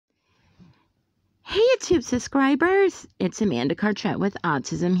Hey YouTube subscribers, it's Amanda Cartrette with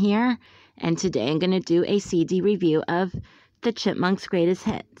Autism here, and today I'm going to do a CD review of the Chipmunks' greatest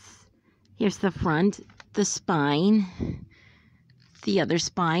hits. Here's the front, the spine, the other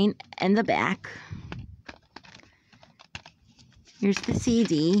spine, and the back. Here's the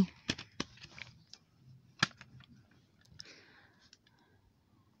CD.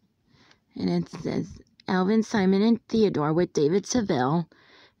 And it says Alvin, Simon, and Theodore with David Seville.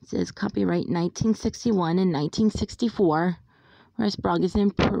 It says copyright 1961 and 1964. Whereas Brog is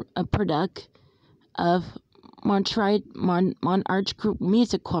a product of Monarch Group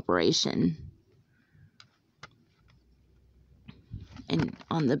Music Corporation. And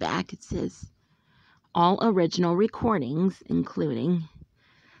on the back it says all original recordings, including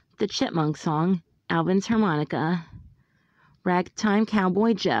the Chipmunk song, Alvin's Harmonica, Ragtime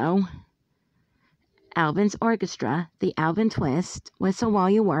Cowboy Joe, Alvin's Orchestra, The Alvin Twist, Whistle While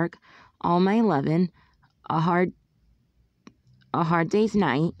You Work, All My Lovin', A Hard Day's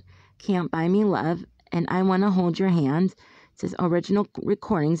Night, Can't Buy Me Love, and I Wanna Hold Your Hand. It says original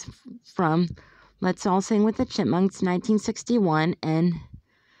recordings from Let's All Sing with the Chipmunks, 1961, and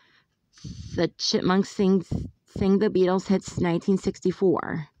the Chipmunks Sing the Beatles Hits,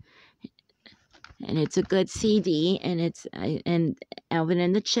 1964. And it's a good CD, and Alvin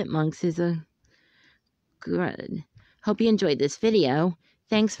and the Chipmunks is a good. Hope you enjoyed this video.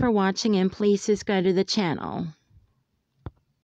 Thanks for watching, and please subscribe to the channel.